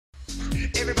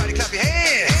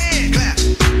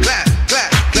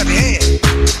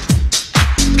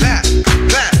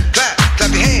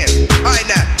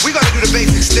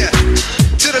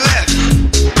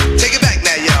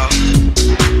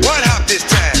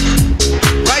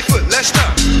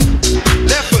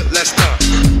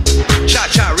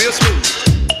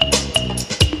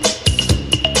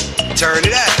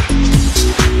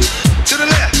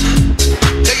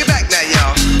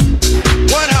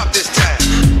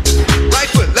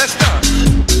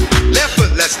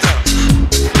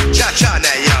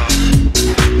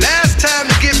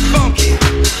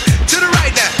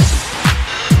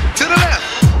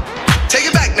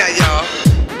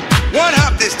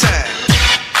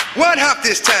One hop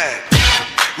this time.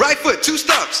 Right foot, 2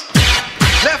 stumps.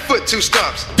 Left foot, 2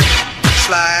 stumps.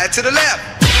 Slide to the left.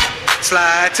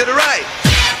 Slide to the right.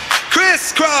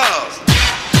 Crisscross.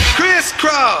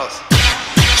 Crisscross.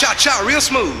 Cha-cha real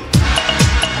smooth.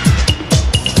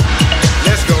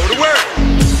 Let's go to work.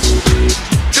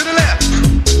 To the left.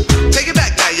 Take it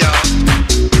back now, y'all.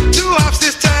 2 hops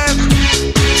this time.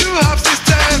 2 hops this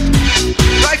time.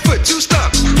 Right foot, 2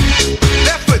 stumps.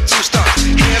 Left foot, 2 stumps.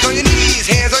 Hands on your knees.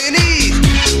 Hands on your knees.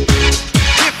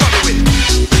 Get funky with it.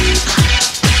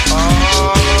 Oh,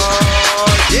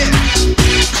 yeah.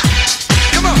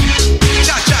 Come on.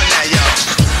 Cha-cha now, y'all.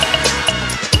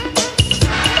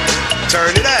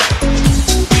 Turn it up.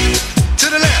 To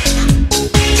the left.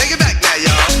 Take it back now,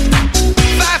 y'all.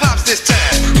 5 hops this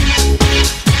time.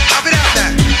 Hop it out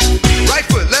now. Right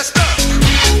foot, let's stop.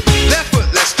 Left foot,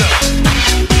 let's stop.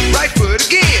 Right foot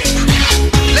again.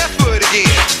 Left foot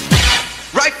again.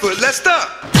 Right foot, let's stop.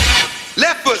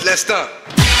 Left foot, let's stop.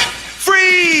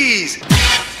 Freeze!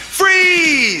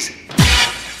 Freeze!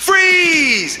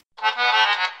 Freeze!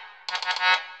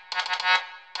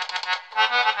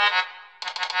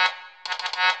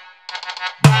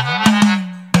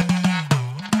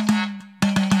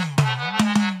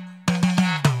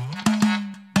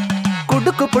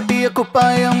 കുടുക്കു പൊട്ടിയ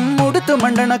കുപ്പായം മുടുത്തു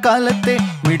മണ്ടണ കാലത്തെ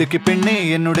മിടുക്കി പെണ്ണെ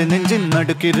എന്നോട് നെഞ്ചിൻ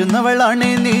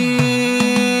നടുക്കിരുന്നവളാണേ നീ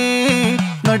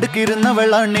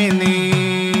നടുക്കിരുന്നവളാണേ നീ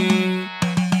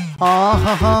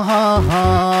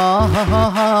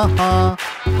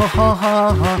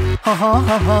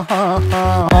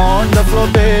On the floor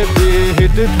baby,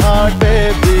 hit it hard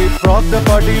baby, rock the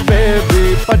body baby,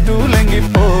 പറ്റൂലെങ്കി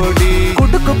പോടി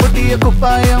കുടുക്കു പൊട്ടിയ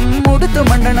കുപ്പായം മുടുത്തു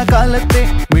മണ്ടണ കാലത്തെ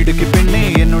മിടുക്കി പെണ്ണെ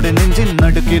എന്നോട് നെഞ്ചിൻ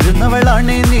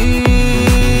നടുക്കിരുന്നവളാണേ നീ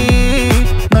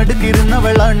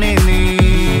നടുക്കിരുന്നവളാണേ നീ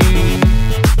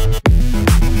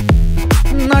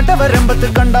നടവരമ്പത്ത്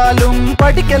കണ്ടാലും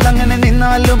പഠിക്കൽ അങ്ങനെ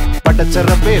നിന്നാലും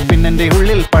പടച്ചറപ്പേ പിന്നെന്റെ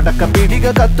ഉള്ളിൽ പടക്ക പീടിക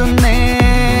കത്തുന്നേ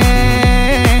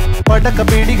പടക്ക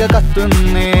പീടിക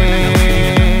കത്തുന്നേ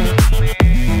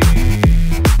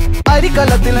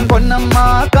അരിക്കലത്തിലും പൊന്നമ്മ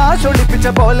കാശൊളിപ്പിച്ച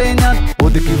പോലെ ഞാൻ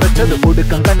ഒതുക്കി വെച്ചത്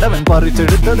ഒടുക്കം കണ്ടവൻ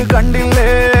പറിച്ചെടുത്തത് കണ്ടില്ലേ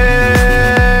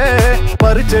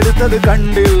പറിച്ചെടുത്തത്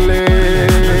കണ്ടില്ലേ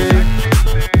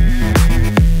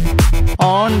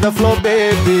On the floor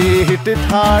baby, hit it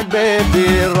hard baby,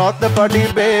 rock the body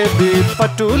baby,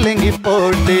 patulengi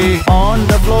podi. On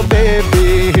the floor baby,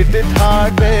 hit it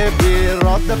hard baby,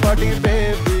 rock the body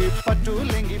baby,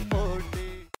 patulengi podi.